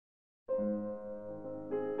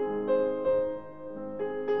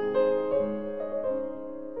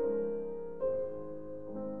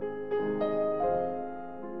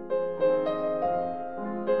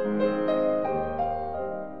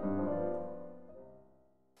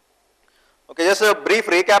just a brief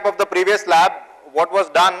recap of the previous lab. What was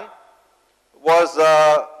done was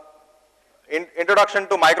introduction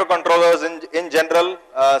to microcontrollers in general,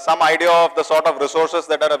 some idea of the sort of resources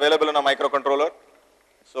that are available in a microcontroller.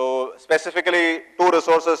 So specifically, two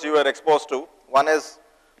resources you were exposed to. One is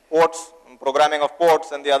ports, programming of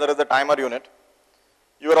ports, and the other is the timer unit.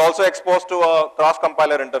 You were also exposed to a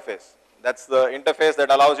cross-compiler interface. That's the interface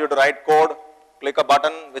that allows you to write code, click a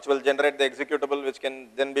button, which will generate the executable, which can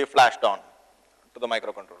then be flashed on to the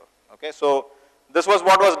microcontroller. Okay, so this was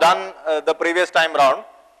what was done the previous time round.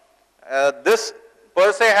 This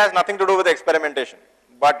per se has nothing to do with experimentation,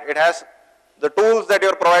 but it has the tools that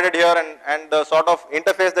you're provided here and the sort of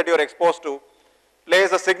interface that you're exposed to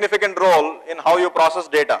plays a significant role in how you process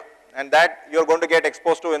data, and that you're going to get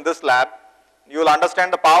exposed to in this lab. You will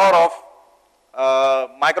understand the power of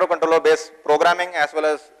microcontroller-based programming as well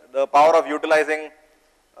as the power of utilizing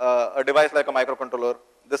a device like a microcontroller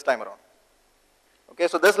this time around. Okay,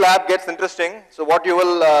 so this lab gets interesting. So what you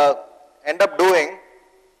will end up doing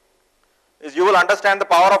is you will understand the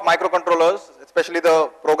power of microcontrollers, especially the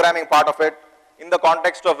programming part of it, in the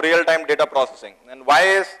context of real-time data processing. And why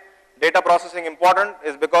is data processing important?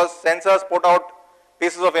 Is because sensors put out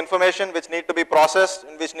pieces of information which need to be processed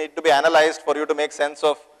and which need to be analyzed for you to make sense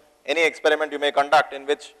of any experiment you may conduct in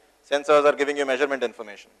which sensors are giving you measurement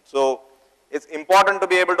information. So it's important to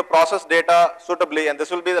be able to process data suitably, and this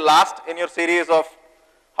will be the last in your series of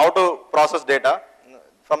how to process data.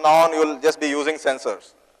 From now on, you will just be using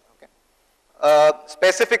sensors. Okay.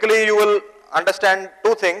 Specifically, you will understand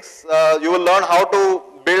two things. You will learn how to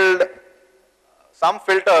build some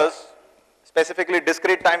filters, specifically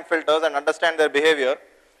discrete time filters, and understand their behavior.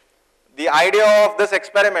 The idea of this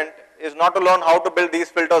experiment is not to learn how to build these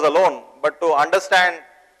filters alone, but to understand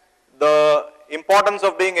the importance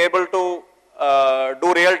of being able to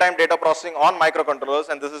do real-time data processing on microcontrollers,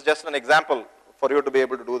 and this is just an example for you to be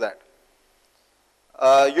able to do that.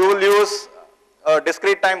 You will use a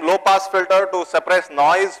discrete time low-pass filter to suppress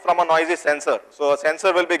noise from a noisy sensor. So a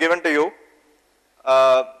sensor will be given to you,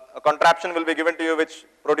 a contraption will be given to you which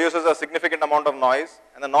produces a significant amount of noise,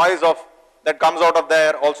 and the noise that comes out of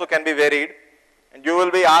there also can be varied, and you will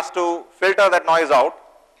be asked to filter that noise out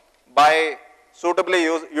by suitably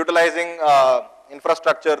utilizing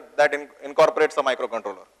infrastructure that incorporates a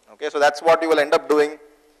microcontroller. Okay, so that's what you will end up doing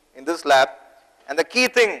in this lab. And the key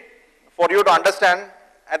thing for you to understand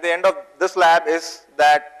at the end of this lab is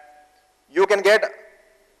that you can get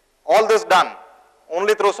all this done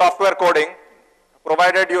only through software coding,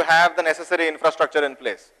 provided you have the necessary infrastructure in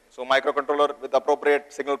place. So microcontroller with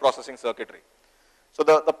appropriate signal processing circuitry. So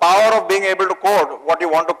the power of being able to code what you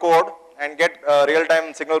want to code and get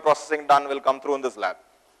real-time signal processing done will come through in this lab.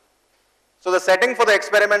 So the setting for the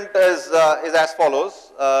experiment is as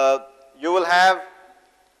follows. You will have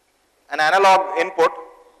an analog input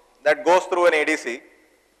that goes through an ADC.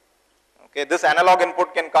 Okay, this analog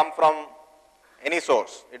input can come from any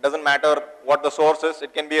source. It doesn't matter what the source is.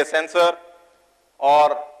 It can be a sensor,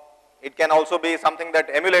 or it can also be something that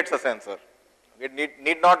emulates a sensor. It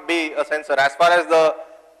need not be a sensor. As far as the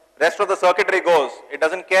rest of the circuitry goes, it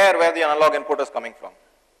doesn't care where the analog input is coming from.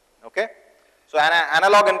 Okay? So an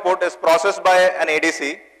analog input is processed by an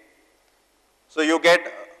ADC. So you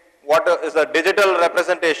get what is a digital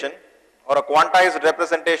representation or a quantized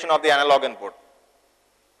representation of the analog input.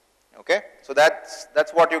 Okay? So that's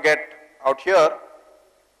what you get out here,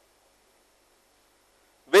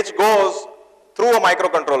 which goes through a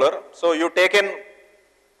microcontroller. So you take in,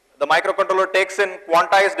 the microcontroller takes in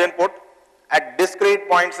quantized input at discrete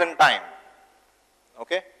points in time.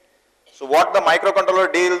 Okay? So what the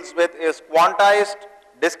microcontroller deals with is quantized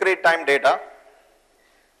discrete time data,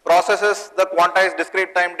 processes the quantized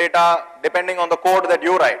discrete time data depending on the code that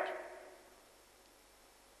you write,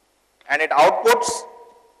 and it outputs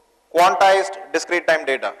quantized discrete time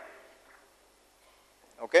data.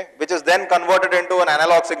 Okay, which is then converted into an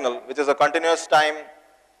analog signal, which is a continuous time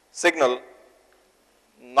signal,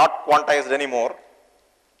 not quantized anymore,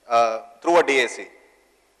 through a DAC.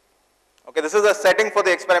 Okay, this is a setting for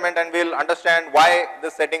the experiment, and we'll understand why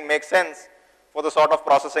this setting makes sense for the sort of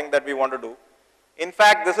processing that we want to do. In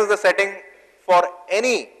fact, this is the setting for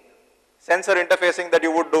any sensor interfacing that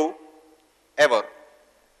you would do ever.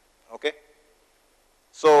 Okay,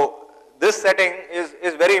 so this setting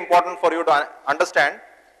is very important for you to understand.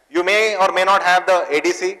 You may or may not have the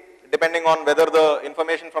ADC, depending on whether the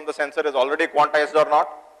information from the sensor is already quantized or not.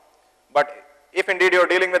 But if indeed you're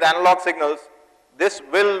dealing with analog signals, this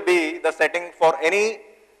will be the setting for any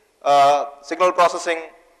signal processing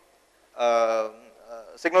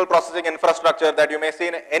infrastructure that you may see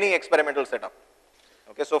in any experimental setup.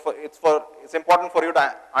 Okay, so it's important for you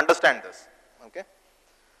to understand this. Okay.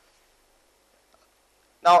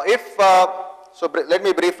 Now, if let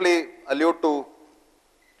me briefly allude to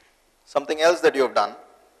something else that you have done.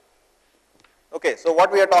 Okay, so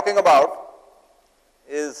what we are talking about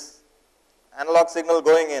is analog signal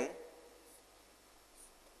going in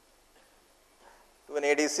to an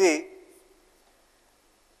ADC,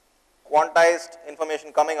 quantized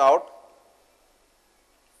information coming out,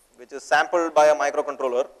 which is sampled by a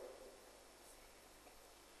microcontroller,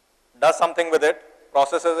 does something with it,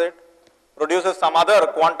 processes it, produces some other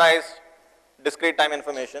quantized discrete time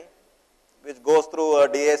information, which goes through a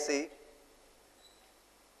DAC,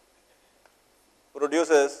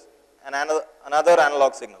 produces another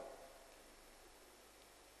analog signal.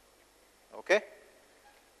 Okay.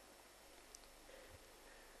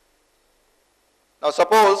 Now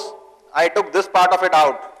suppose I took this part of it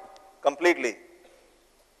out completely.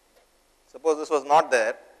 Suppose this was not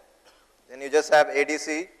there, then you just have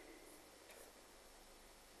ADC,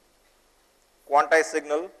 quantized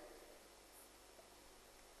signal,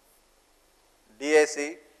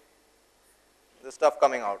 DAC, this stuff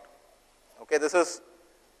coming out. Okay, this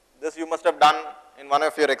you must have done in one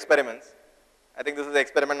of your experiments. I think this is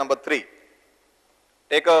experiment number 3.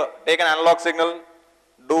 Take an analog signal,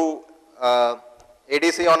 do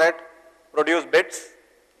ADC on it, produce bits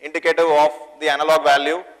indicative of the analog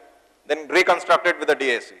value, then reconstruct it with a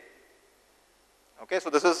DAC. Okay, so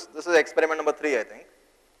this is experiment number 3, I think.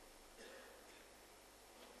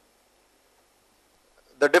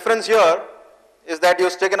 The difference here is that you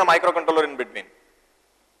stick in a microcontroller in between.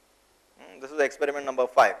 This is experiment number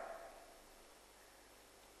 5.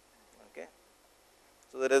 Okay,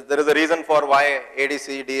 so there is a reason for why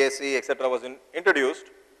ADC, DAC, etc. was introduced,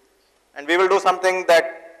 and we will do something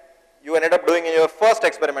that you ended up doing in your first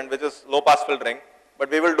experiment, which is low pass filtering, but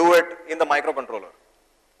we will do it in the microcontroller.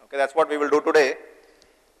 Okay, that's what we will do today.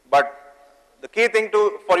 But the key thing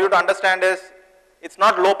for you to understand is it's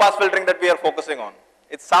not low pass filtering that we are focusing on.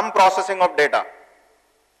 It's some processing of data.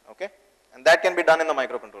 Okay, and that can be done in the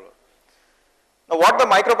microcontroller. Now, what the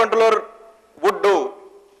microcontroller would do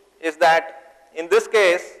is that in this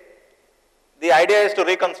case, the idea is to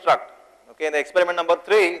reconstruct. Okay, in the experiment number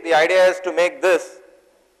 3, the idea is to make this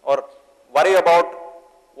or worry about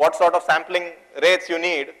what sort of sampling rates you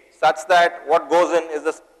need such that what goes in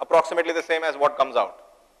is approximately the same as what comes out.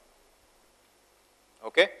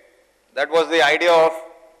 Okay, that was the idea of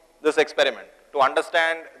this experiment, to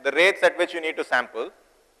understand the rates at which you need to sample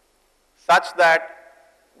such that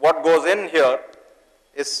what goes in here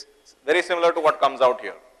is very similar to what comes out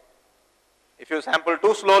here. If you sample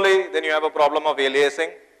too slowly, then you have a problem of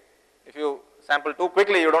aliasing. If you sample too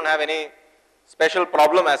quickly, you don't have any special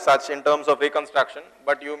problem as such in terms of reconstruction,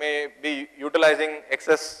 but you may be utilizing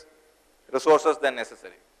excess resources than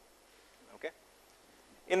necessary. Okay.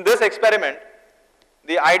 In this experiment,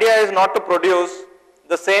 the idea is not to produce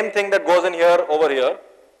the same thing that goes in here over here,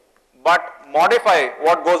 but modify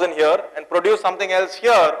what goes in here and produce something else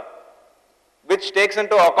here which takes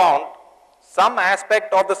into account some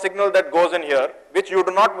aspect of the signal that goes in here which you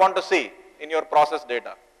do not want to see in your process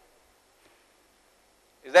data.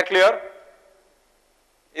 Is that clear?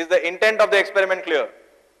 Is the intent of the experiment clear?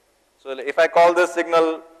 So if I call this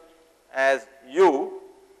signal as U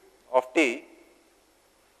of t,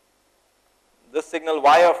 this signal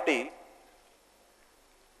Y of t,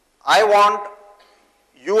 I want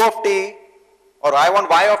U of t or I want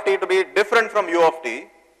Y of t to be different from U of t,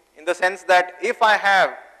 in the sense that if I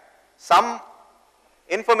have some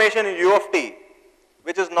information in U of t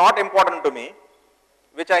which is not important to me,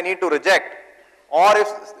 which I need to reject, or if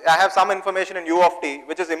I have some information in U of t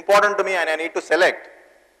which is important to me and I need to select,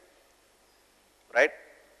 right?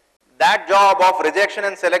 That job of rejection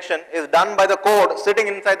and selection is done by the code sitting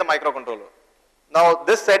inside the microcontroller. Now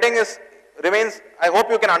this setting remains, I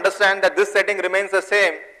hope you can understand that this setting remains the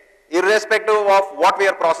same irrespective of what we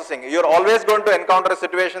are processing. You are always going to encounter a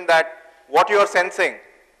situation that what you are sensing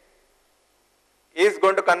is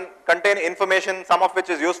going to contain information, some of which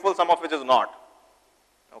is useful, some of which is not.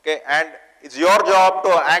 Okay, and it's your job to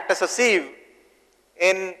act as a sieve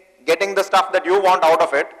in getting the stuff that you want out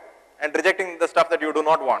of it and rejecting the stuff that you do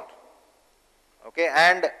not want. Okay,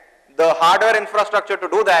 and the hardware infrastructure to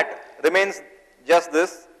do that remains just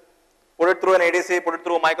this. Put it through an ADC, put it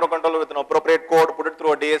through a microcontroller with an appropriate code, put it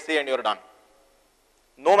through a DAC and you're done.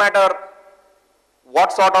 No matter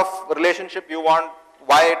what sort of relationship you want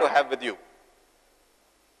Y to have with you.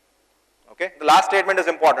 Okay, the last statement is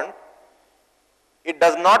important. It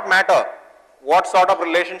does not matter what sort of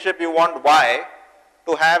relationship you want Y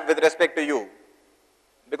to have with respect to you,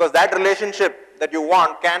 because that relationship that you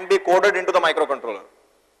want can be coded into the microcontroller.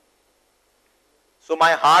 So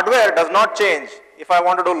my hardware does not change if I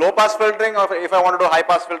want to do low pass filtering or if I want to do high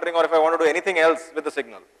pass filtering or if I want to do anything else with the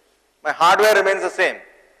signal. My hardware remains the same.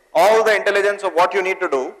 All the intelligence of what you need to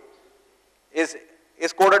do is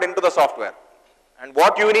coded into the software. And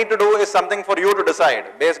what you need to do is something for you to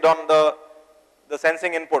decide based on the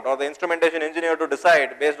sensing input, or the instrumentation engineer to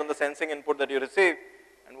decide based on the sensing input that you receive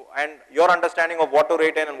and your understanding of what to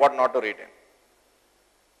retain and what not to retain.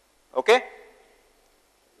 Okay?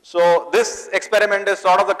 So this experiment is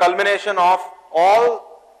sort of the culmination of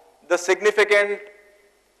all the significant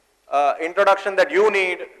introduction that you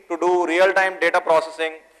need to do real-time data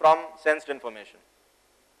processing from sensed information.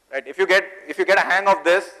 Right? If you get a hang of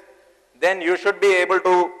this, then you should be able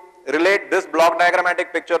to relate this block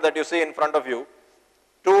diagrammatic picture that you see in front of you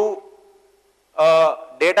to a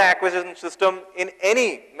data acquisition system in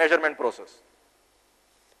any measurement process.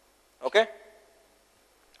 Okay?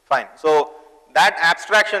 Fine. So that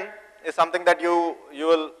abstraction is something that you're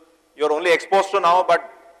only exposed to now, but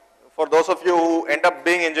for those of you who end up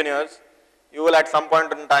being engineers, you will at some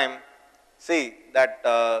point in time see that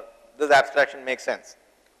this abstraction makes sense.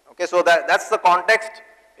 Okay, so that's the context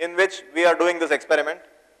in which we are doing this experiment.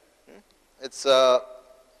 It's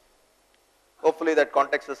hopefully that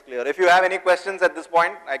context is clear. If you have any questions at this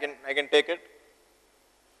point, I can take it.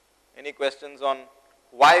 Any questions on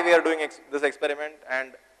why we are doing this experiment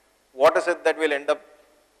and what is it that we'll end up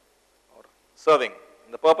serving?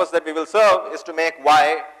 The purpose that we will serve is to make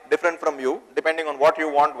Y different from U, depending on what you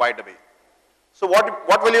want Y to be. So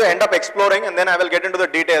what will you end up exploring, and then I will get into the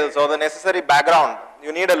details or the necessary background.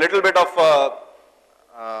 You need a little bit of,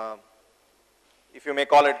 if you may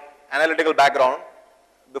call it, analytical background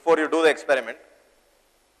before you do the experiment.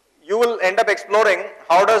 You will end up exploring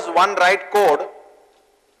how does one write code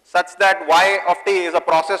such that Y of t is a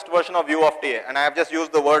processed version of U of t, and I have just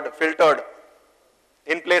used the word filtered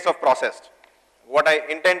in place of processed. What I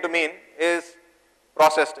intend to mean is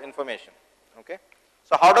processed information. Okay?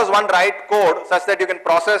 So how does one write code such that you can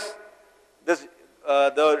process this,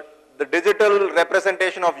 the digital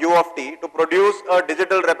representation of U of t to produce a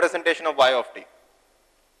digital representation of Y of t?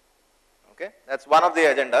 Okay? That's one of the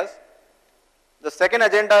agendas. The second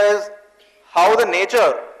agenda is how the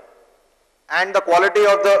nature and the quality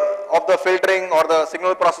of the filtering or the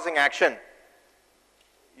signal processing action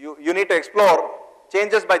you need to explore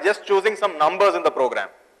changes by just choosing some numbers in the program.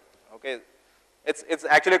 Okay? It's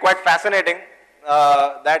actually quite fascinating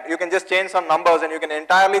that you can just change some numbers and you can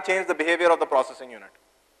entirely change the behavior of the processing unit.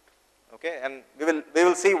 Okay? And we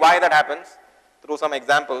will see why that happens through some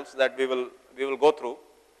examples that we will go through,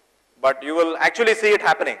 but you will actually see it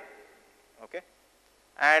happening. Okay?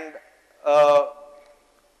 And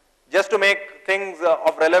just to make things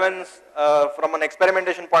of relevance from an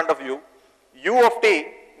experimentation point of view, U of t,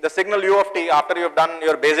 the signal U of t after you have done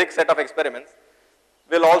your basic set of experiments,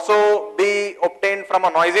 will also be obtained from a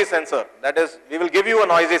noisy sensor. That is, we will give you a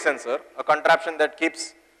noisy sensor, a contraption that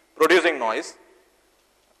keeps producing noise,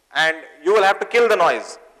 and you will have to kill the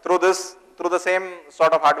noise through the same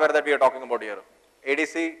sort of hardware that we are talking about here.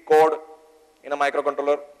 ADC code in a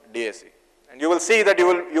microcontroller, DAC. And you will see that you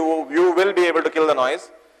will be able to kill the noise,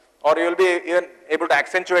 or you will be even able to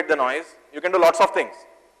accentuate the noise. You can do lots of things.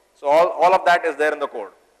 So all of that is there in the code.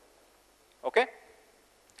 Okay?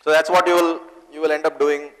 So that's what you will end up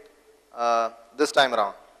doing this time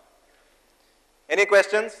around. Any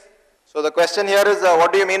questions? So the question here is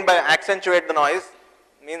what do you mean by accentuate the noise?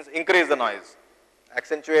 It means increase the noise.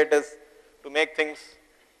 Accentuate is to make things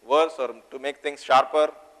worse or to make things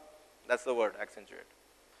sharper. That's the word, accentuate.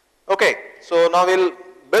 Okay, so now we'll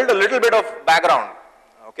build a little bit of background.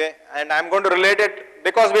 Okay, and I'm going to relate it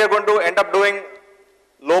because we are going to end up doing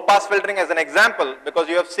low pass filtering as an example, because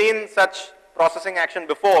you have seen such processing action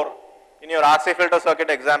before in your RC filter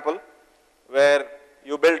circuit example, where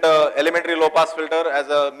you built a elementary low pass filter as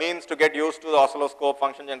a means to get used to the oscilloscope,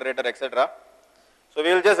 function generator, etc. So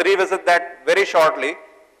we will just revisit that very shortly,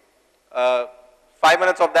 5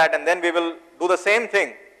 minutes of that, and then we will do the same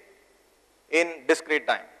thing in discrete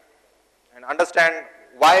time and understand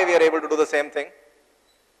why we are able to do the same thing.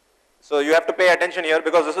 So you have to pay attention here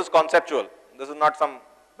because this is conceptual. This is not some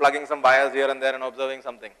plugging some wires here and there and observing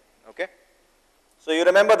something. Okay? So you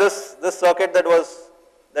remember this circuit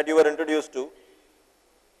that you were introduced to.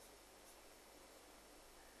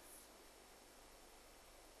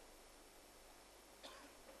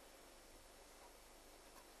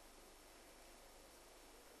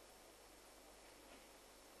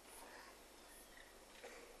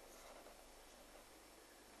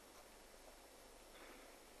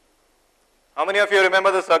 How many of you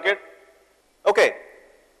remember the circuit? Okay.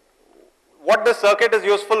 What this circuit is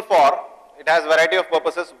useful for, it has variety of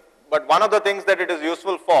purposes, but one of the things that it is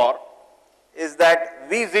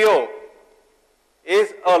V0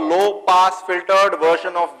 is a low pass filtered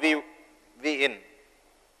version of V in.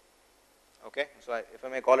 Okay, so if I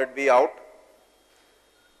may call it V out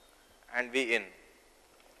and V in.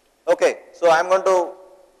 Okay, so I am going to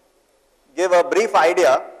give a brief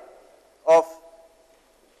idea of,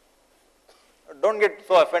 don't get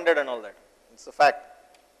so offended and all that, it's a fact.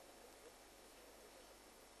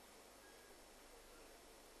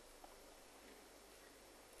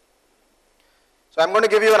 So I am going to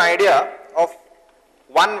give you an idea of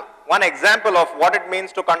one example of what it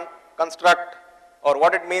means to construct, or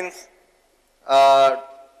what it means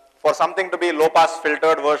for something to be low pass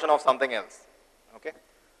filtered version of something else. Okay.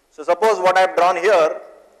 So suppose what I have drawn here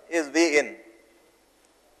is V in.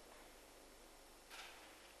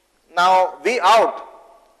 Now V out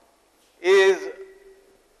is,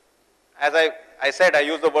 as I said, I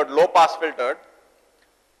use the word low pass filtered.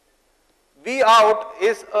 V out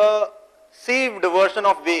is a sieved version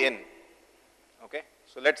of V in. Okay,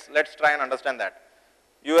 so let's try and understand that.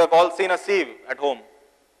 You have all seen a sieve at home,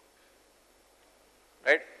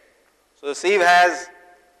 right? So the sieve has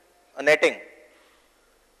a netting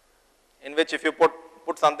in which if you put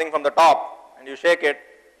something from the top and you shake it,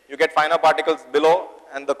 you get finer particles below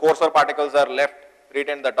and the coarser particles are left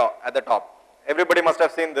retained at the top. Everybody must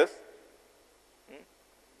have seen this.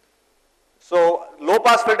 So low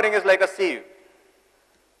pass filtering is like a sieve.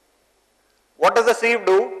 What does the sieve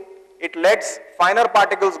do? It lets finer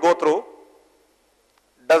particles go through,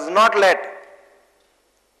 does not let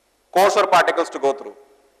coarser particles to go through.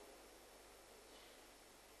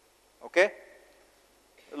 Okay?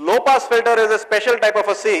 Low pass filter is a special type of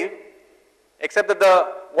a sieve, except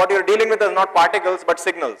that what you are dealing with is not particles but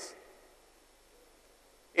signals.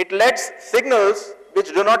 It lets signals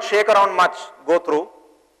which do not shake around much go through,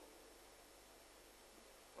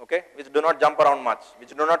 okay, which do not jump around much, which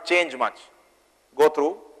do not change much, go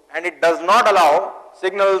through, and it does not allow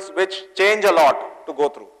signals which change a lot to go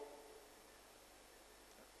through.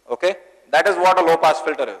 Okay, that is what a low pass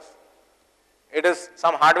filter is. It is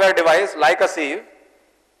some hardware device like a sieve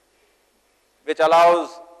which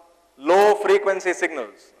allows low frequency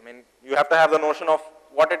signals. I mean, you have to have the notion of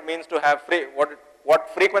what it means to have what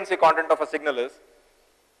frequency content of a signal is.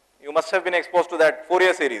 You must have been exposed to that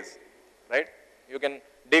Fourier series, right? You can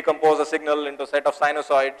decompose a signal into a set of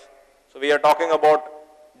sinusoids. So we are talking about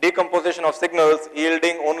decomposition of signals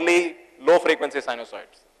yielding only low frequency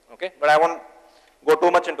sinusoids. Okay, but I won't go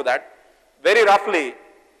too much into that. Very roughly,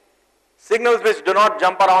 signals which do not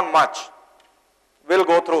jump around much will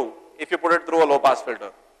go through if you put it through a low pass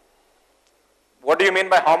filter. What do you mean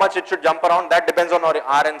by how much it should jump around? That depends on our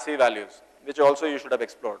R and C values, which also you should have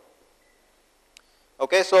explored.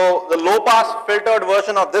 Okay, so the low pass filtered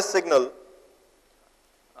version of this signal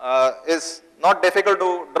is not difficult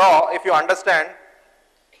to draw if you understand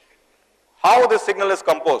how this signal is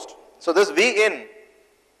composed. So this V in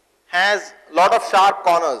has a lot of sharp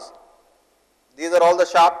corners. These are all the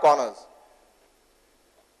sharp corners.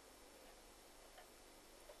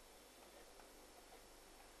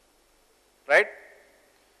 Right?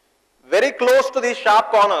 Very close to these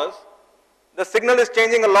sharp corners, the signal is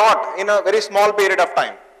changing a lot in a very small period of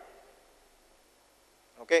time.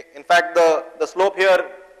 Okay? In fact, the slope here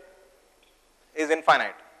is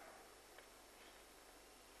infinite.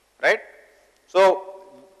 Right? So,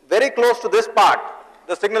 very close to this part,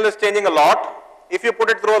 the signal is changing a lot. If you put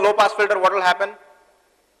it through a low pass filter, what will happen?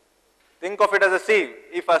 Think of it as a sieve.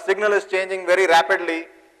 If a signal is changing very rapidly,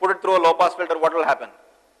 put it through a low pass filter, what will happen?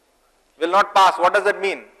 Will not pass. What does that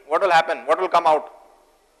mean? What will happen? What will come out?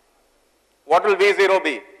 What will V0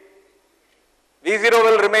 be? V0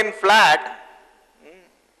 will remain flat.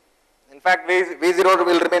 In fact, V0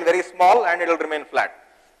 will remain very small and it will remain flat.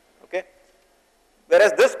 Okay?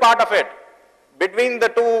 Whereas this part of it, between the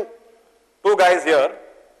two guys here,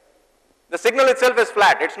 the signal itself is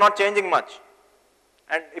flat. It's not changing much.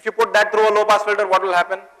 And if you put that through a low pass filter, what will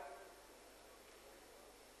happen?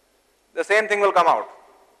 The same thing will come out.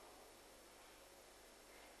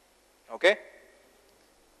 Okay?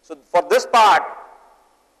 So for this part,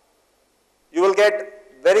 you will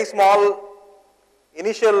get very small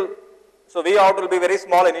initial, so V out will be very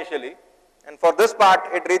small initially, and for this part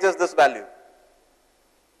it reaches this value.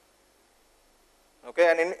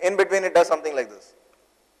 Okay, and in between it does something like this.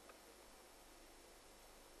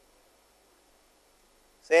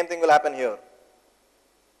 Same thing will happen here.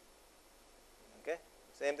 Okay,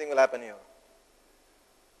 same thing will happen here.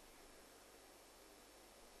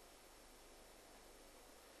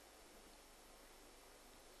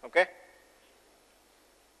 Okay.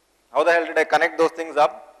 How the hell did I connect those things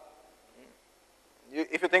up?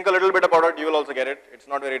 If you think a little bit about it, you will also get it. It's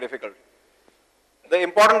not very difficult. the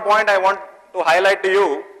important point I want to highlight to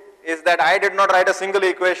you is that I did not write a single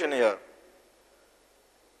equation here.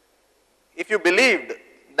 If you believed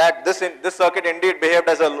that this circuit indeed behaved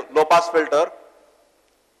as a low pass filter,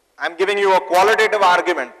 I am giving you a qualitative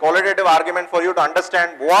argument for you to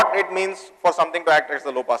understand what it means for something to act as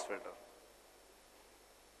a low pass filter.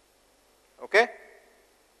 Okay?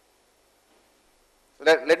 So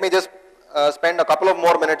let me just spend a couple of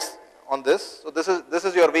more minutes on this. So this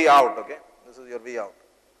is your V out, okay? This is your V out.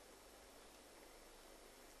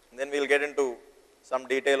 And then we'll get into some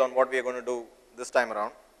detail on what we are going to do this time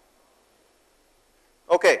around.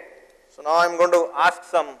 Okay, so now I'm going to ask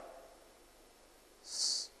some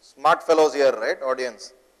smart fellows here, right,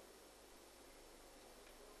 audience?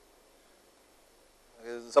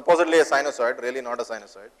 It's supposedly a sinusoid, really not a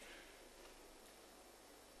sinusoid.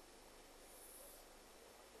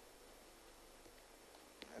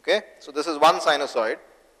 Okay, so this is one sinusoid.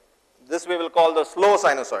 This we will call the slow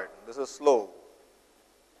sinusoid. This is slow,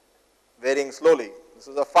 varying slowly. This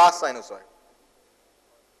is a fast sinusoid.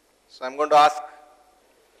 So I'm going to ask,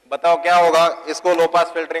 बताओ क्या होगा इसको लो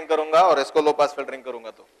पास filtering करूंगा और इसको लो पास filtering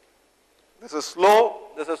करूंगा तो. This is slow,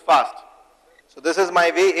 this is fast. So this is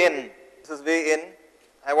my V in, this is V in.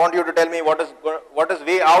 I want you to tell me what is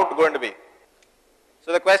V out going to be.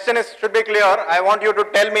 So the question should be clear. I want you to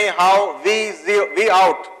tell me how V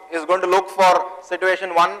out is going to look for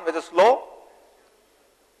situation 1 which is slow.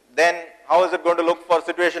 Then how is it going to look for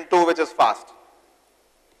situation 2 which is fast?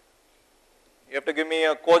 You have to give me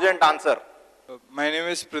a cogent answer. My name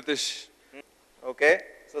is Pratish. Okay,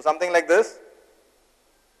 so something like this.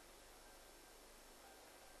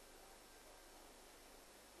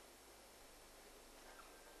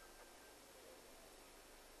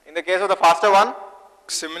 In the case of the faster one?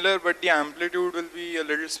 Similar, but the amplitude will be a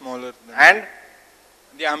little smaller. And?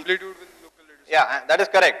 The amplitude will look a little smaller. Yeah, that is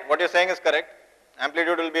correct. What you are saying is correct.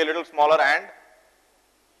 Amplitude will be a little smaller and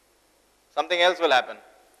something else will happen.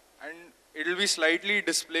 And it will be slightly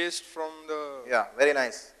displaced from the... Yeah, very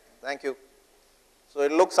nice. Thank you. So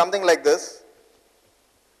it will look something like this.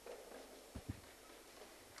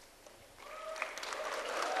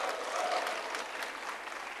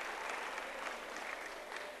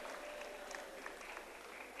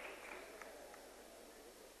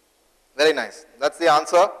 Very nice. That's the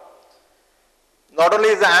answer. Not only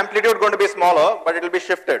is the amplitude going to be smaller, but it will be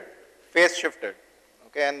shifted, phase shifted.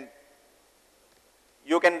 Okay, and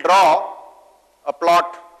you can draw a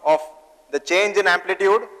plot of the change in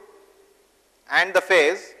amplitude and the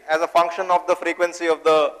phase as a function of the frequency of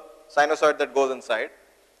the sinusoid that goes inside.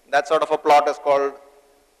 That sort of a plot is called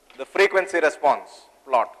the frequency response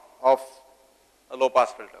plot of a low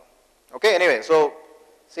pass filter. Okay, anyway, so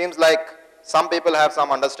seems like some people have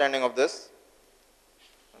some understanding of this.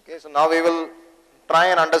 Okay, so now we will try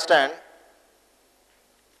and understand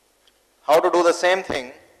how to do the same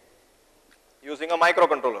thing using a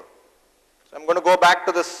microcontroller. So I'm going to go back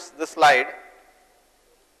to this slide.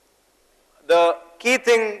 The key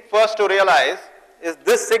thing first to realize is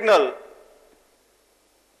this signal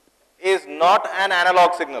is not an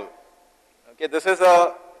analog signal. Okay, this is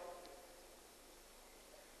a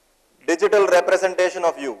digital representation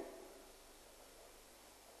of U.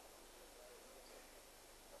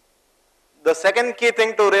 The second key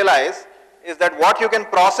thing to realize is that what you can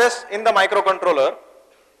process in the microcontroller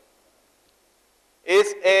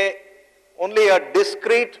is only a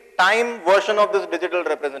discrete time version of this digital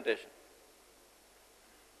representation.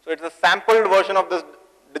 So it's a sampled version of this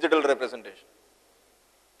digital representation.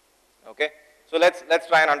 Okay, so let's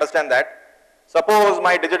try and understand that. Suppose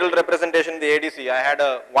my digital representation, the ADC, I had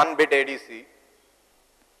a 1-bit ADC,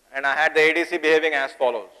 and I had the ADC behaving as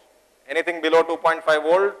follows. Anything below 2.5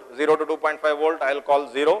 volt, 0 to 2.5 volt, I will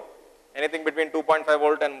call 0. Anything between 2.5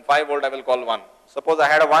 volt and 5 volt, I will call 1. Suppose I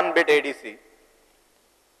had a 1-bit ADC.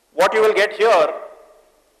 What you will get here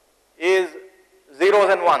is zeros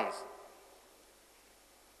and ones.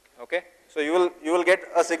 Okay, so you will get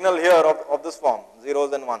a signal here of this form,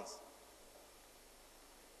 zeros and ones.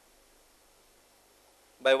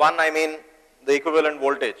 By 1 I mean the equivalent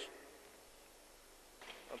voltage.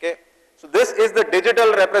 Okay, so this is the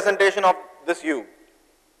digital representation of this U.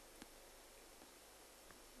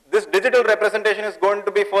 This digital representation is going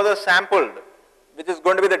to be further sampled, which is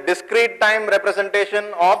going to be the discrete time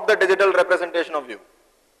representation of the digital representation of U.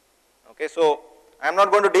 Okay, so I am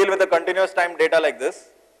not going to deal with the continuous time data like this.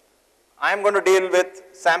 I am going to deal with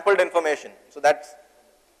sampled information. So that's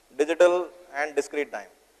digital and discrete time.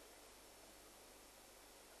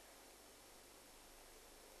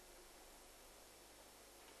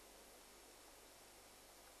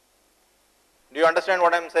 Do you understand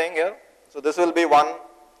what I am saying here? So this will be 1,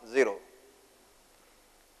 0.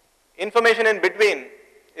 information in between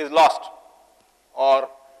is lost or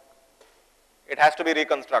it has to be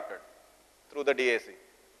reconstructed through the DAC.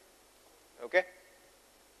 Okay?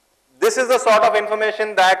 This is the sort of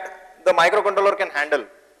information that the microcontroller can handle.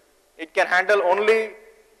 It can handle only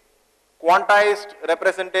quantized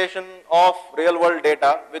representation of real world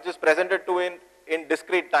data which is presented to in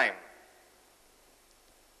discrete time.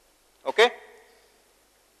 Okay?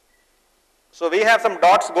 So we have some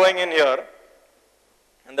dots going in here,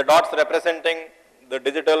 and the dots representing the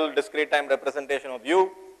digital discrete time representation of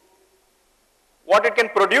U. What it can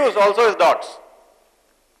produce also is dots.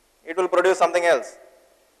 It will produce something else.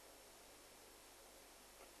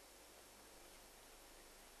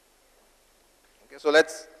 Okay, so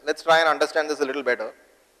let's try and understand this a little better.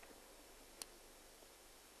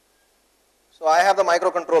 So I have the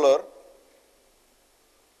microcontroller.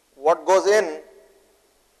 What goes in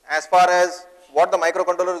as far as what the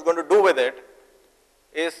microcontroller is going to do with it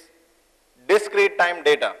is discrete time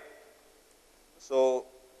data. So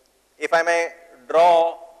if I may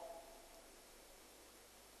draw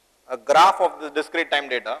a graph of this discrete time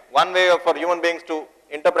data, one way for human beings to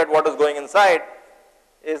interpret what is going inside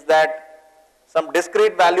is that some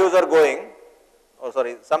discrete values are going,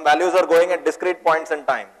 some values are going at discrete points in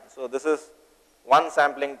time. So this is 1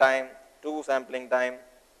 sampling time, 2 sampling time,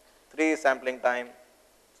 3 sampling time.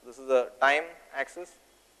 So this is the time axis,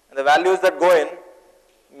 and the values that go in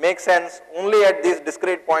make sense only at these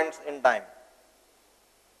discrete points in time.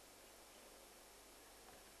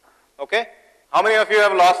 Okay? How many of you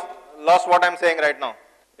have lost what I am saying right now?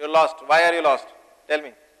 You're lost. Why are you lost? Tell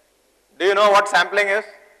me. Do you know what sampling is?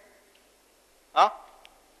 Huh?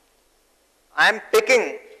 I am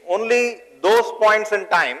picking only those points in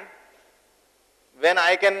time when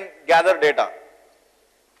I can gather data.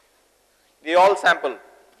 We all sample.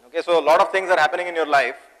 Okay, so a lot of things are happening in your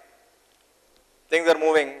life. Things are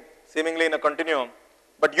moving seemingly in a continuum,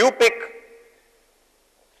 but you pick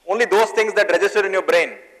only those things that register in your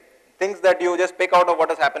brain, things that you just pick out of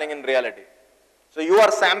what is happening in reality. So you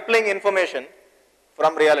are sampling information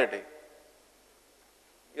from reality.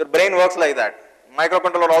 Your brain works like that.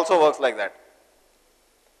 Microcontroller also works like that.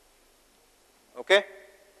 Okay?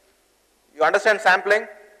 You understand sampling?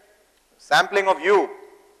 Sampling of U.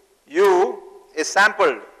 U is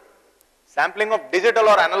sampled. Sampling of digital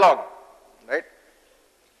or analog, right?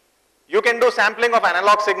 You can do sampling of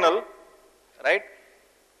analog signal, right?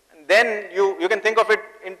 And then you can think of it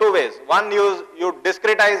in two ways. One, you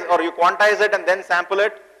discretize or you quantize it and then sample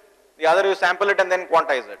it. The other, you sample it and then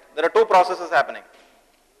quantize it. There are two processes happening.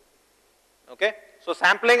 Okay? So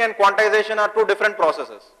sampling and quantization are two different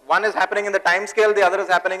processes. One is happening in the time scale, the other is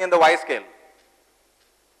happening in the Y scale.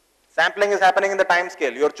 Sampling is happening in the time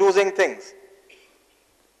scale. You are choosing things.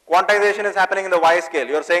 Quantization is happening in the Y scale.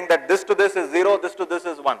 You are saying that this to this is 0, this to this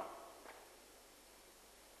is 1.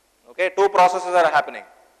 Okay, two processes are happening.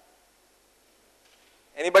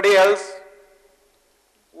 Anybody else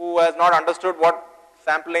who has not understood what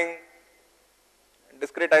sampling,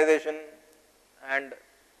 discretization and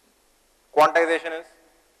quantization is?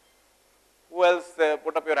 Who else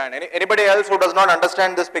put up your hand? Anybody else who does not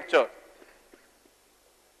understand this picture?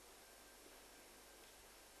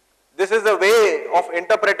 This is the way of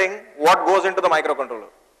interpreting what goes into the microcontroller.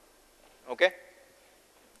 Okay?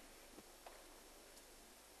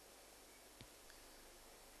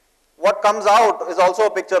 What comes out is also a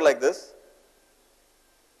picture like this.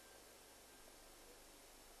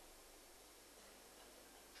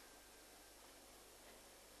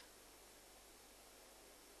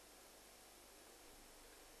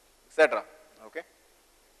 Etc. Okay?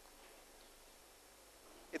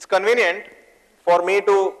 It's convenient for me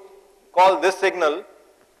to call this signal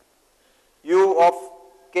U of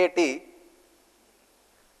kt,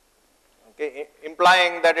 okay,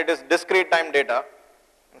 implying that it is discrete time data.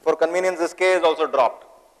 And for convenience, this k is also dropped.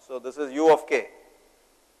 So this is U of k.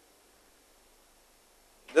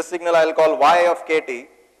 This signal I will call Y of kt,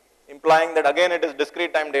 implying that again it is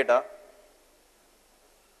discrete time data,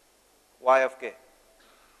 Y of k.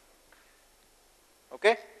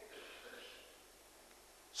 Okay?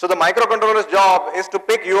 So the microcontroller's job is to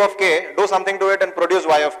pick U of k, do something to it and produce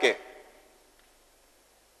Y of k.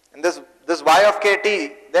 And this Y of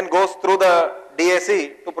kt then goes through the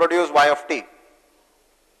DAC to produce Y of t.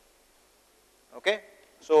 Okay?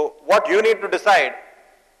 So what you need to decide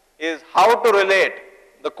is how to relate,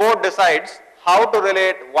 the code decides how to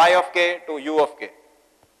relate Y of k to U of k.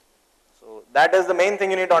 So that is the main thing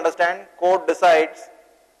you need to understand. Code decides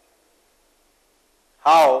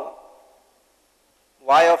how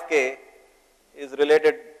Y of k is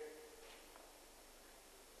related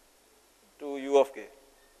to U of k.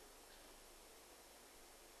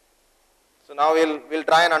 So now we'll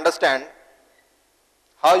try and understand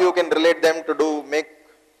how you can relate them to make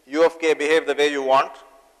u of k behave the way you want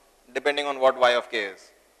depending on what y of k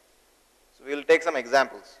is. So we'll take some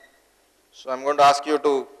examples. So I'm going to ask you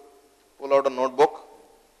to pull out a notebook.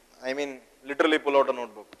 I mean literally pull out a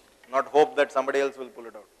notebook, not hope that somebody else will pull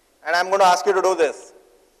it out. And I'm going to ask you to do this.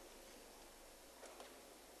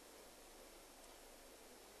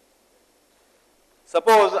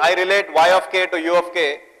 Suppose I relate y of k to u of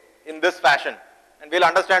k in this fashion, and we'll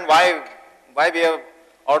understand why we have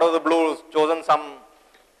out of the blue chosen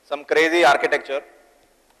some crazy architecture.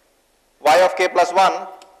 Y of k plus 1,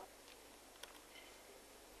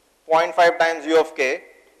 0.5 times u of k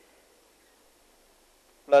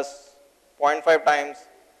plus 0.5 times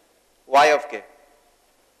y of k.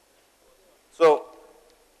 So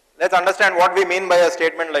let's understand what we mean by a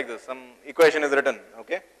statement like this. Some equation is written,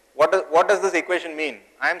 okay? What does this equation mean?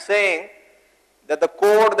 I am saying that the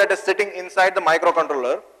code that is sitting inside the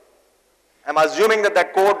microcontroller, I am assuming that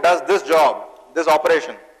that code does this job, this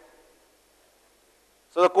operation.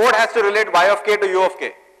 So the code has to relate y of k to u of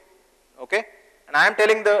k, okay? And I am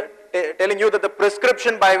telling you that the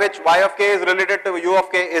prescription by which y of k is related to u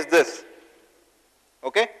of k is this,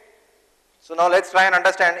 okay? So now let's try and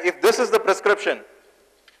understand if this is the prescription,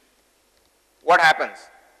 what happens?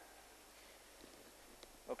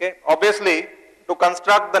 Okay, obviously to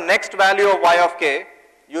construct the next value of y of k,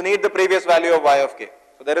 you need the previous value of y of k.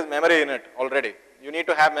 So there is memory in it already. You need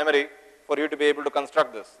to have memory for you to be able to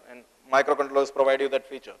construct this, and microcontrollers provide you that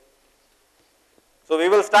feature. So we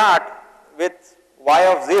will start with y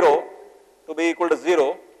of 0 to be equal to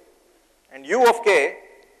 0, and u of k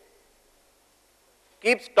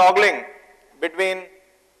keeps toggling between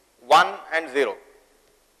 1 and 0.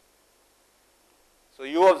 So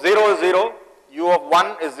u of 0 is 0, u of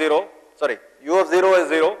 1 is 0, sorry, u of 0 is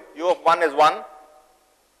 0, u of 1 is 1,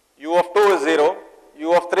 u of 2 is 0,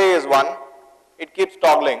 u of 3 is 1, it keeps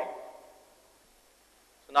toggling.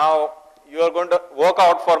 So now you are going to work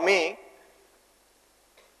out for me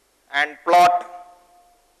and plot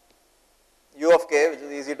u of k, which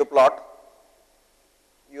is easy to plot.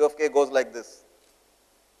 U of k goes like this.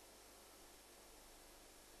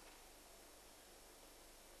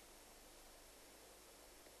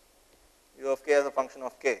 U of k as a function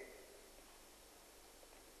of k.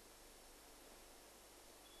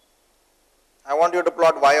 I want you to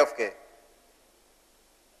plot y of k.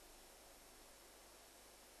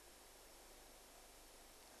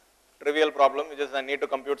 Trivial problem, you just I need to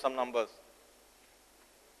compute some numbers.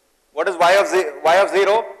 What is y of 0? Y of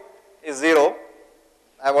 0 is 0.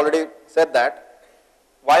 I have already said that.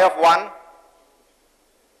 Y of 1,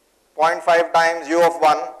 0.5 times u of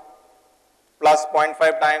 1 plus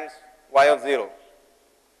 0.5 times y of 0.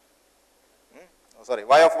 Oh, sorry,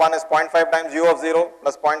 y of 1 is 0.5 times u of 0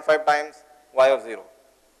 plus 0.5 times y of 0,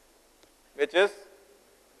 which is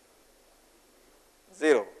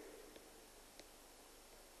 0.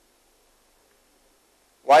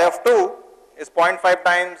 Y of 2 is 0.5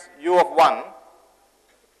 times u of 1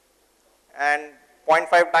 and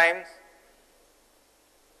 0.5 times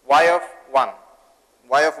y of 1.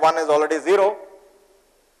 Y of 1 is already 0,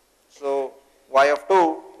 so y of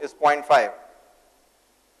 2 is 0.5.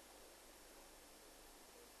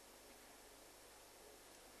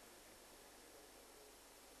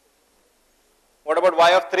 What about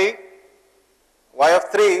y of 3? Y of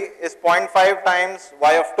 3 is 0.5 times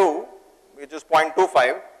y of 2, which is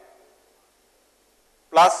 0.25,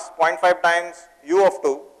 plus 0.5 times u of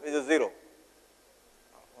 2, which is 0.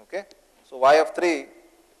 Okay? So y of 3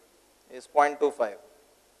 is 0.25.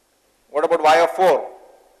 What about y of 4?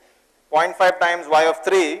 0.5 times y of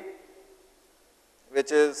 3,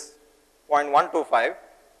 which is 0.125,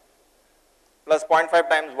 plus 0.5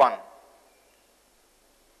 times 1,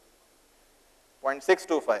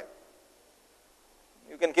 0.625.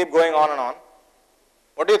 You can keep going on and on.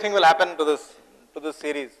 What do you think will happen to this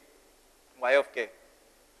series, y of k?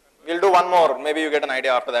 We'll do one more, maybe you get an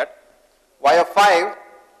idea after that. Y of 5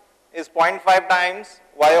 is 0.5 times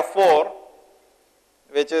y of 4,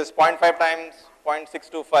 which is 0.5 times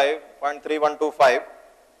 0.625, 0.3125,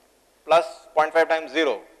 plus 0.5 times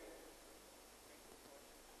 0.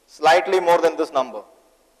 Slightly more than this number.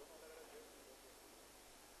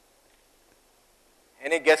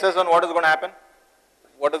 Any guesses on what is going to happen?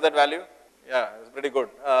 What is that value? Yeah, it's pretty good.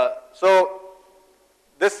 So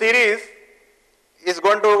this series is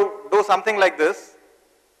going to do something like this,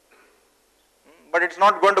 but it's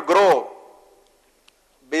not going to grow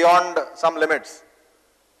beyond some limits.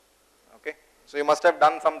 Okay, so you must have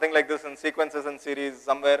done something like this in sequences and series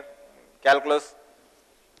somewhere, calculus,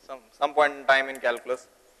 some point in time in calculus.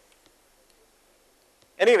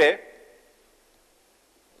 Anyway,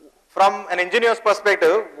 from an engineer's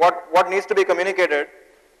perspective, what needs to be communicated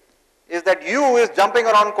is that U is jumping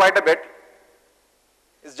around quite a bit,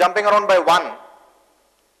 is jumping around by 1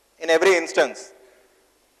 in every instance.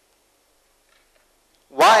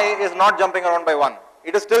 Y is not jumping around by 1.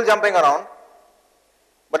 It is still jumping around,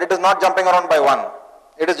 but it is not jumping around by 1.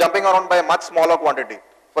 It is jumping around by a much smaller quantity.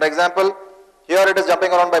 For example, here it is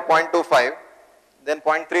jumping around by 0.25, then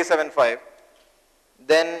 0.375,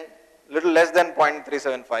 then little less than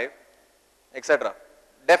 0.375, etc.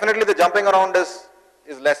 Definitely the jumping around is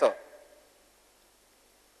lesser.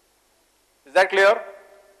 Is that clear?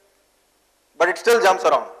 But it still jumps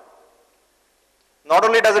around. Not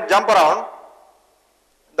only does it jump around,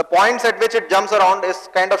 the points at which it jumps around is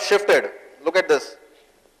kind of shifted. Look at this.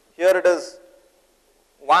 Here it is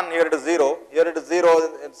 1, here it is 0. Here it is 0,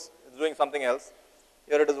 it's doing something else.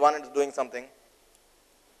 Here it is 1, it's doing something.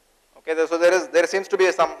 Okay, so there seems to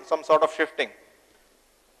be some sort of shifting.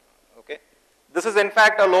 Okay, this is in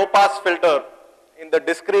fact a low pass filter in the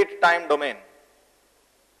discrete time domain.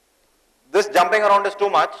 This jumping around is too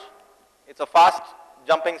much. It's a fast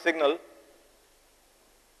jumping signal,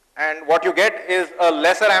 and what you get is a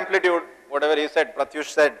lesser amplitude, whatever he said, Pratyush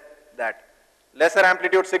said that. Lesser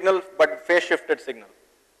amplitude signal but phase shifted signal.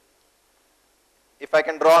 If I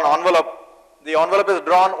can draw an envelope, the envelope is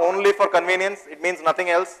drawn only for convenience, it means nothing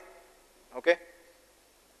else. Okay?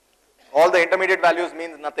 All the intermediate values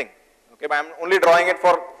means nothing. Okay, but I am only drawing it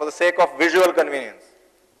for the sake of visual convenience.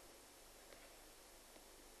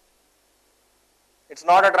 It's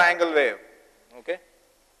not a triangle wave. Okay?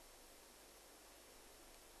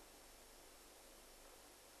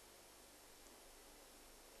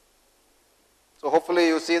 So hopefully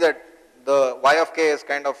you see that the y of k is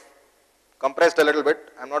kind of compressed a little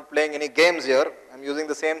bit. I am not playing any games here. I am using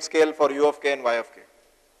the same scale for u of k and y of k.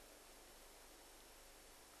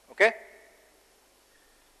 Okay?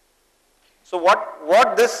 So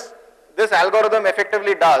what this algorithm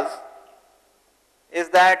effectively does is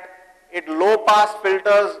that it low pass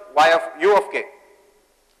filters u of k.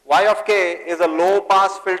 Y of k is a low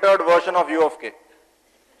pass filtered version of u of k.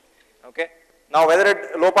 Okay? Now whether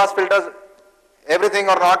it low pass filters everything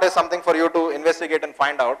or not is something for you to investigate and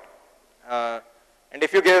find out. And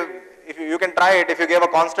if you can try it, if you give a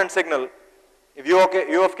constant signal, if u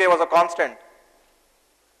of k was a constant,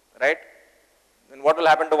 right, then what will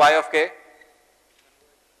happen to y of k?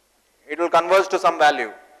 It will converge to some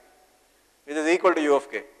value which is equal to u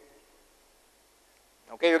of k.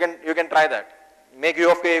 Okay, you can try that. Make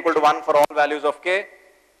u of k equal to 1 for all values of k,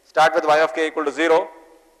 start with y of k equal to 0,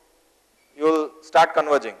 you will start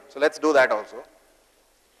converging. So let's do that also.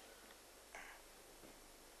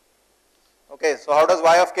 Okay, so how does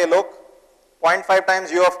y of k look? 0.5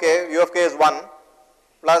 times u of k is 1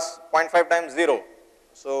 plus 0.5 times 0.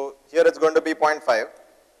 So here it's going to be 0.5.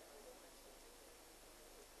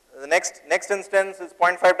 The next instance is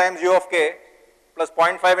 0.5 times u of k plus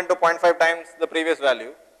 0.5 into 0.5 times the previous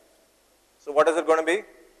value. So what is it going to be?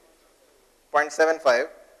 0.75.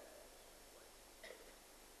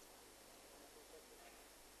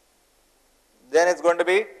 Then it's going to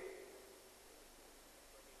be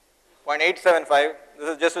 0.875. This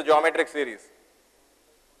is just a geometric series.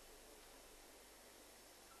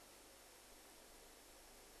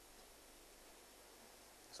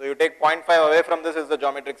 So you take 0.5 away from this is the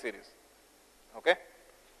geometric series. Okay?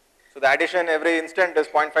 So the addition every instant is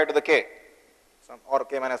 0.5 to the k, or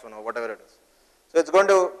k minus 1 or whatever it is. So it's going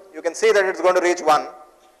to, you can see that it's going to reach 1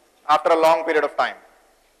 after a long period of time.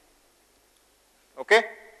 Okay?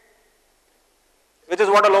 Which is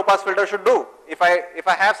what a low pass filter should do. If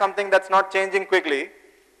I have something that's not changing quickly,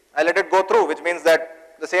 I let it go through, which means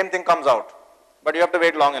that the same thing comes out. But you have to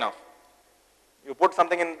wait long enough. You put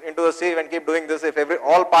something into the sieve and keep doing this. If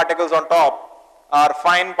all particles on top are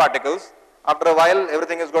fine particles, after a while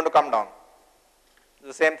everything is going to come down. It's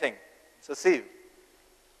the same thing. It's a sieve.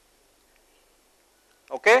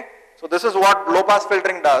 Okay? So this is what low pass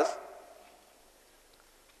filtering does.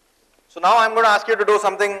 So now I'm going to ask you to do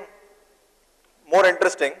something more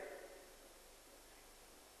interesting.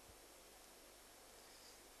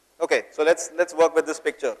 Okay, so let's work with this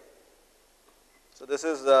picture. So this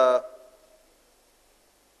is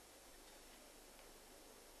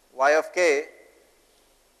y of k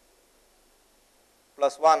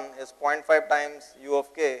plus 1 is 0.5 times u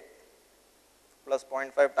of k plus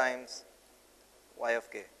 0.5 times y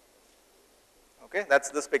of k. Okay, that's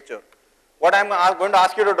this picture. What I'm going to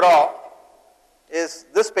ask you to draw is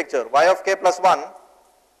this picture. Y of k plus 1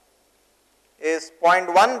 is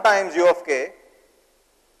 0.1 times u of k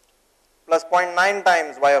plus 0.9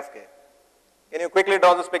 times y of k. Can you quickly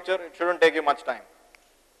draw this picture? It shouldn't take you much time.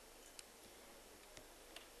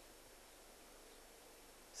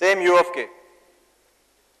 Same u of k.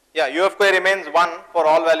 Yeah, u of k remains 1 for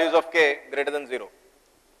all values of k greater than 0.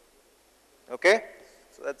 Okay?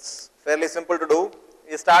 So that's fairly simple to do.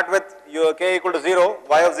 You start with k equal to 0,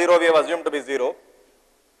 y of 0 we have assumed to be 0.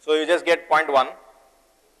 So you just get 0.1.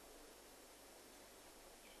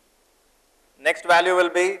 Next value will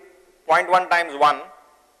be 0.1 times 1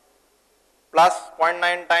 plus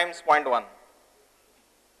 0.9 times 0.1.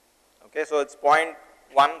 Okay, so it's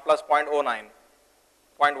 0.1 plus 0.09,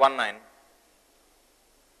 0.19.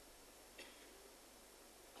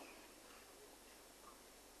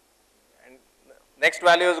 And next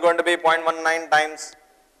value is going to be 0.19 times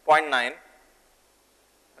 0.9,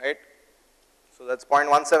 right? So that's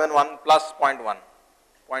 0.171 plus 0.1,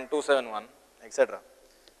 0.271, etc.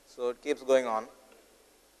 So it keeps going on.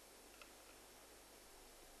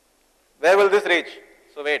 Where will this reach?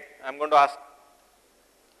 So wait, I am going to ask.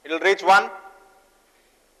 It will reach 1. It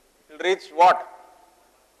will reach what?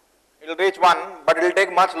 It will reach 1, but it will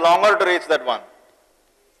take much longer to reach that 1.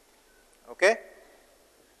 Okay?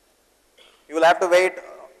 You will have to wait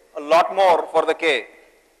a lot more for the k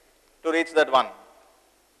to reach that 1.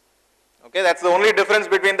 Okay, that's the only difference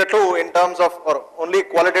between the two in terms of, or only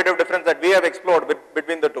qualitative difference that we have explored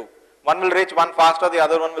between the two. One will reach 1 faster, the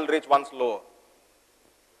other one will reach 1 slower.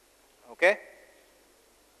 Okay?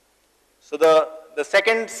 So the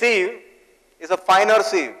second sieve is a finer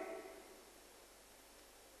sieve.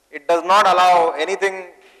 It does not allow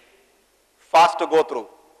anything fast to go through.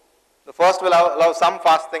 The first will allow some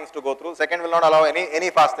fast things to go through, second will not allow any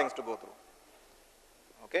fast things to go through.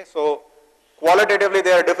 Okay, so qualitatively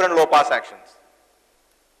there are different low pass actions.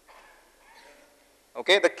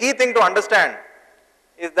 Okay, the key thing to understand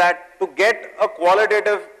is that to get a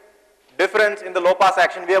qualitative difference in the low pass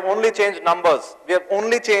action, we have only changed numbers. We have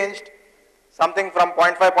only changed something from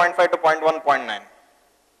 0.5, 0.5 to 0.1, 0.9.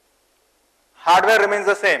 Hardware remains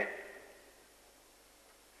the same.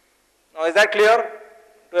 Now is that clear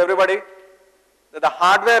to everybody? That the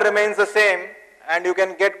hardware remains the same and you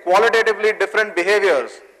can get qualitatively different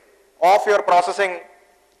behaviors of your processing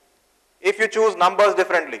if you choose numbers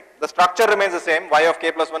differently. The structure remains the same. Y of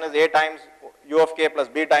k plus 1 is a times u of k plus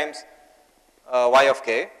b times y of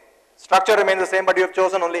k. Structure remains the same, but you have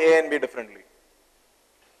chosen only a and b differently.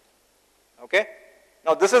 Okay?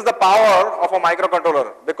 Now this is the power of a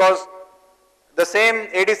microcontroller, because the same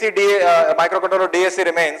ADC microcontroller DSC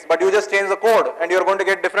remains, but you just change the code and you are going to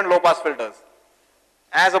get different low pass filters.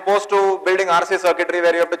 As opposed to building RC circuitry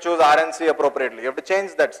where you have to choose RNC appropriately. You have to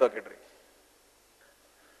change that circuitry.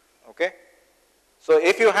 Okay? So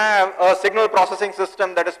if you have a signal processing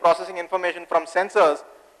system that is processing information from sensors,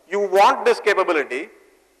 you want this capability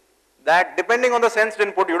that depending on the sensed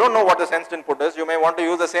input, you don't know what the sensed input is, you may want to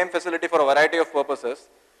use the same facility for a variety of purposes.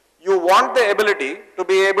 You want the ability to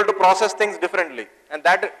be able to process things differently, and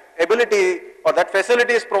that ability or that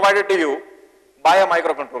facility is provided to you by a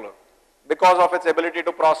microcontroller because of its ability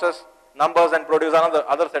to process numbers and produce another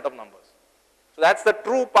other set of numbers. So that's the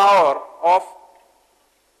true power of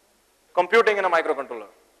computing in a microcontroller.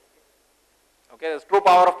 Okay, there's true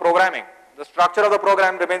power of programming. The structure of the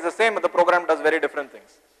program remains the same, but the program does very different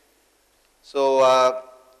things. So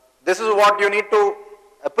this is what you need to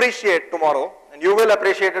appreciate tomorrow, and you will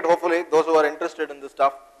appreciate it hopefully, those who are interested in this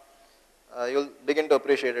stuff, you'll begin to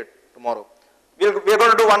appreciate it tomorrow. We are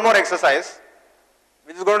going to do one more exercise,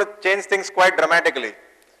 which is going to change things quite dramatically.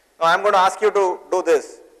 Now I am going to ask you to do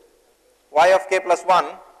this. Y of k plus 1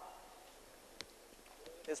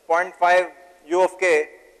 is 0.5 u of k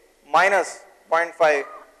minus 0.5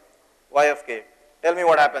 y of k. Tell me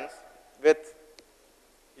what happens with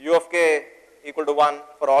u of k equal to 1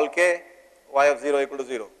 for all k, y of 0 equal to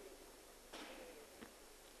 0.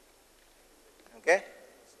 Okay?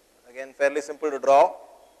 Again, fairly simple to draw.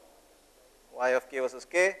 Y of k versus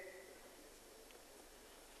k.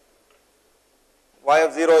 Y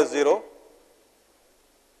of 0 is 0.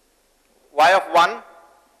 Y of 1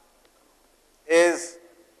 is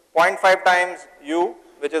 0.5 times u,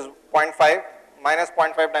 which is 0.5 minus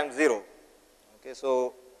 0.5 times 0. Okay,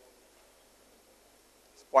 so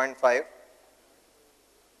it's 0.5.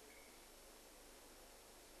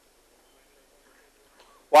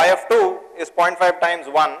 Y of 2 is 0.5 times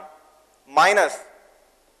 1 minus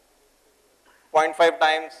 0.5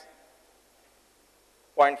 times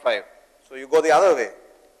 0.5. So you go the other way,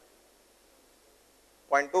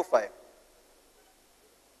 0.25.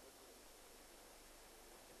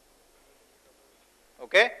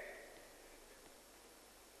 Okay?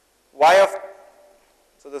 Y of,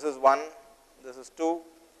 so this is 1, this is 2.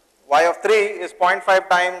 Y of 3 is 0.5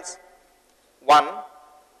 times 1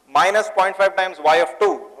 minus 0.5 times y of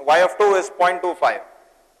 2. Y of 2 is 0.25.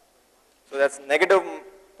 So that's negative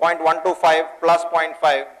 0.125 plus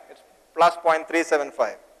 0.5, it's plus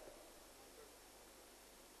 0.375.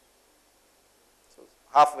 So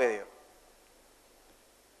halfway here.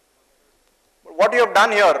 But what you have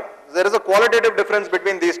done here, there is a qualitative difference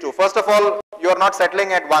between these two. First of all, you are not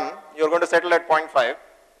settling at 1, you are going to settle at 0.5.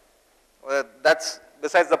 That's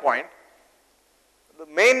besides the point. The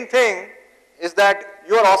main thing is that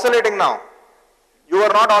you are oscillating now. You were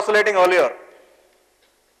not oscillating earlier.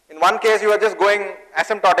 In one case, you are just going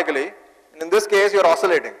asymptotically, and in this case, you are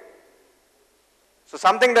oscillating. So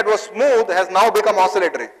something that was smooth has now become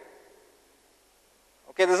oscillatory.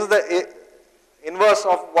 Okay, this is the inverse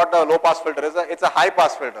of what a low pass filter is. It's a high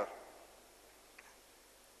pass filter.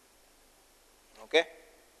 Okay,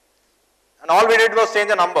 and all we did was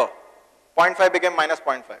change a number. 0.5 became minus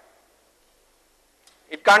 0.5.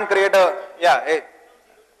 It can't create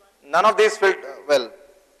none of these first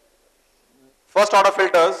order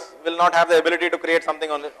filters will not have the ability to create something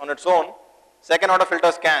on its own. Second order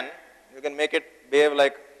filters can. You can make it behave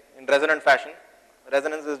like in resonant fashion.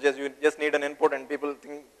 Resonance is just, you just need an input and people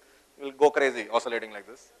will go crazy oscillating like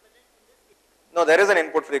this. No, there is an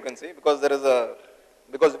input frequency because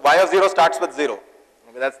because y of 0 starts with 0.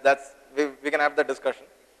 Okay, we can have that discussion.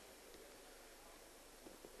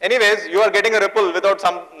 Anyways, you are getting a ripple without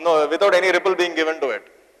any ripple being given to it.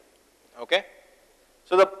 Okay?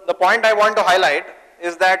 So the point I want to highlight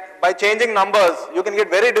is that by changing numbers, you can get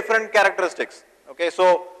very different characteristics. Okay,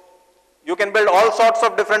 so you can build all sorts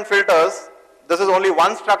of different filters. This is only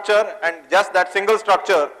one structure, and just that single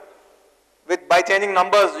structure, by changing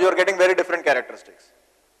numbers, you are getting very different characteristics.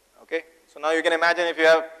 Okay, so now you can imagine if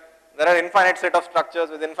there are infinite set of structures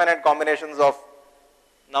with infinite combinations of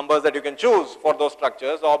numbers that you can choose for those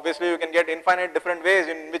structures. Obviously, you can get infinite different ways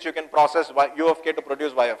in which you can process u of k to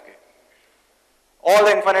produce y of k. All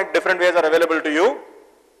the infinite different ways are available to you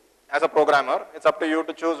as a programmer. It's up to you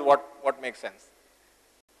to choose what makes sense.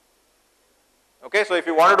 Okay, so if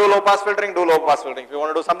you want to do low pass filtering, do low pass filtering. If you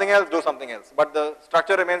want to do something else, do something else. But the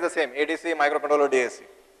structure remains the same, ADC, microcontroller, DAC.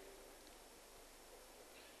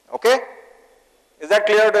 Okay? Is that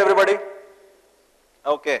clear to everybody?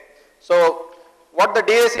 Okay. So what the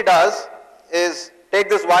DAC does is take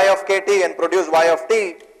this y of kt and produce y of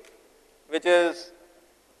t, which is,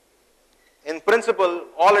 in principle,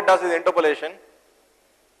 all it does is interpolation.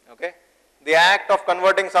 Okay? The act of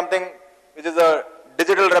converting something which is a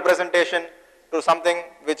digital representation to something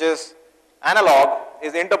which is analog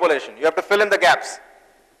is interpolation. You have to fill in the gaps.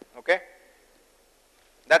 Okay?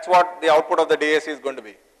 That's what the output of the DAC is going to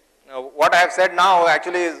be. Now, what I have said now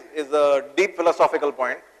actually is a deep philosophical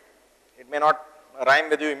point. It may not rhyme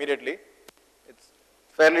with you immediately. It's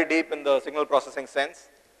fairly deep in the signal processing sense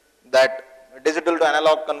that digital to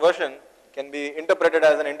analog conversion can be interpreted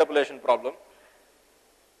as an interpolation problem.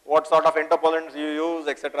 What sort of interpolants you use,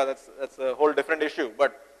 etc., that's a whole different issue.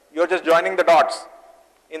 But you're just joining the dots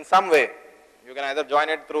in some way. You can either join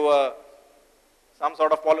it through some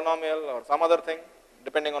sort of polynomial or some other thing,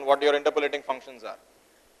 depending on what your interpolating functions are.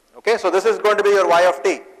 Okay, so this is going to be your y of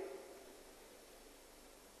t.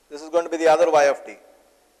 This is going to be the other y of t.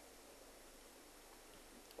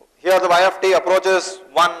 Here the y of t approaches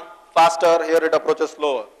 1 faster, here it approaches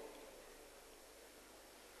slower.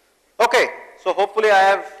 Okay, so hopefully I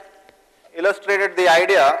have illustrated the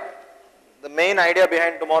idea, the main idea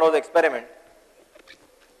behind tomorrow's experiment.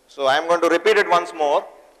 So I am going to repeat it once more,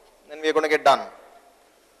 then we are going to get done.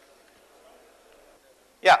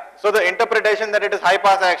 Yeah, so the interpretation that it is high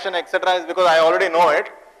pass action, etc., is because I already know it.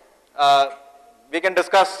 We can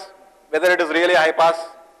discuss whether it is really high pass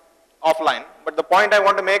offline, but the point I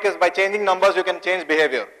want to make is by changing numbers you can change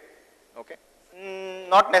behavior. Okay,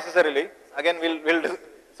 not necessarily. Again,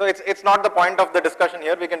 so it's not the point of the discussion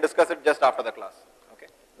here. We can discuss it just after the class. Okay,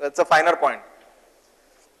 that's a finer point.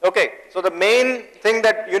 Okay, so the main thing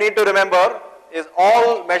that you need to remember is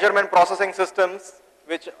all measurement processing systems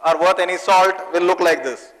which are worth any salt will look like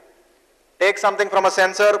this. Take something from a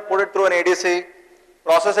sensor, put it through an ADC,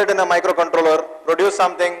 process it in a microcontroller, produce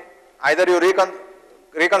something, either you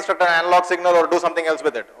reconstruct an analog signal or do something else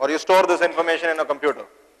with it, or you store this information in a computer.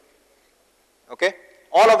 Okay?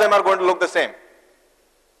 All of them are going to look the same.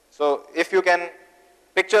 So if you can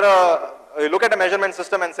picture you look at a measurement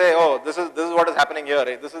system and say, oh, this is what is happening here.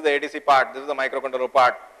 This is the ADC part, this is the microcontroller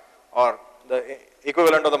part, or the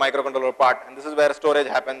equivalent of the microcontroller part, and this is where storage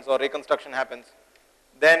happens or reconstruction happens.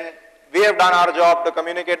 Then we have done our job to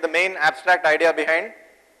communicate the main abstract idea behind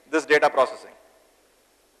this data processing.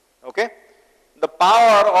 Okay? The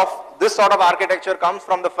power of this sort of architecture comes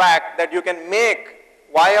from the fact that you can make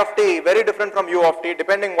y of t very different from u of t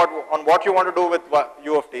depending on what you want to do with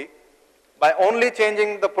u of t by only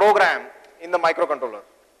changing the program in the microcontroller.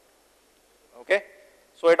 Okay?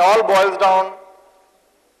 So it all boils down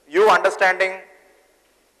you understanding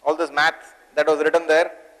all this math that was written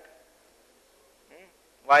there.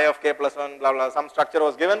 Y of k plus 1, blah, blah, some structure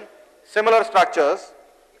was given. Similar structures,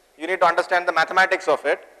 you need to understand the mathematics of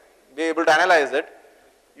it, be able to analyze it,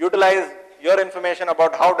 utilize your information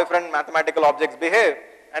about how different mathematical objects behave,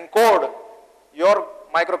 and code your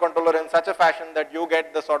microcontroller in such a fashion that you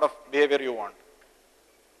get the sort of behavior you want.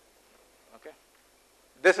 Okay?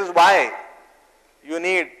 This is why you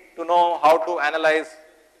need to know how to analyze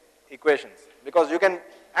equations, because you can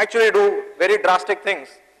actually do very drastic things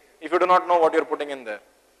if you do not know what you're putting in there.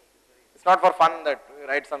 It's not for fun that you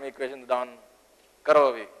write some equations down, karo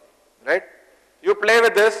avi, right? You play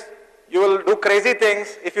with this, you will do crazy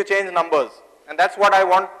things if you change numbers. And that's what I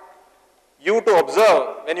want you to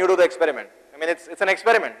observe when you do the experiment. I mean, it's an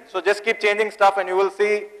experiment. So just keep changing stuff and you will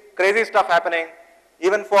see crazy stuff happening,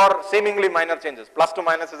 even for seemingly minor changes. Plus to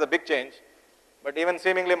minus is a big change, but even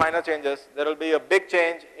seemingly minor changes, there will be a big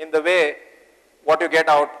change in the way what you get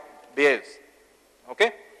out behaves.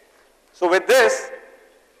 Okay? So with this,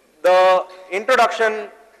 the introduction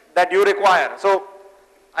that you require. So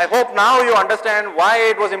I hope now you understand why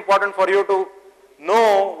it was important for you to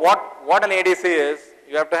know what an ADC is.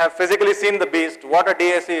 You have to have physically seen the beast, what a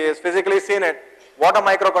DAC is, physically seen it, what a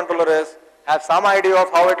microcontroller is, have some idea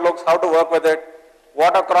of how it looks, how to work with it,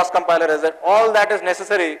 what a cross compiler is it. All that is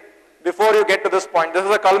necessary before you get to this point. This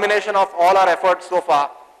is a culmination of all our efforts so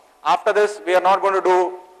far. After this, we are not going to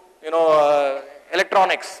do,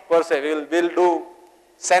 electronics per se. We'll do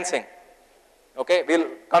sensing. Okay, we'll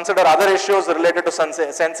consider other issues related to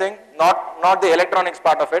sensing, not the electronics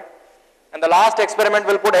part of it. And the last experiment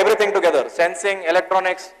will put everything together, sensing,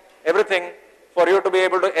 electronics, everything, for you to be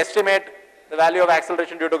able to estimate the value of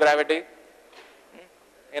acceleration due to gravity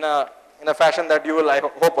in a fashion that you will, I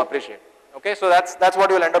hope, appreciate. Okay, so that's what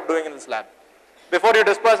you will end up doing in this lab. Before you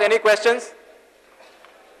disperse, any questions?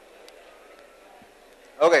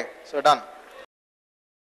 Okay, so done.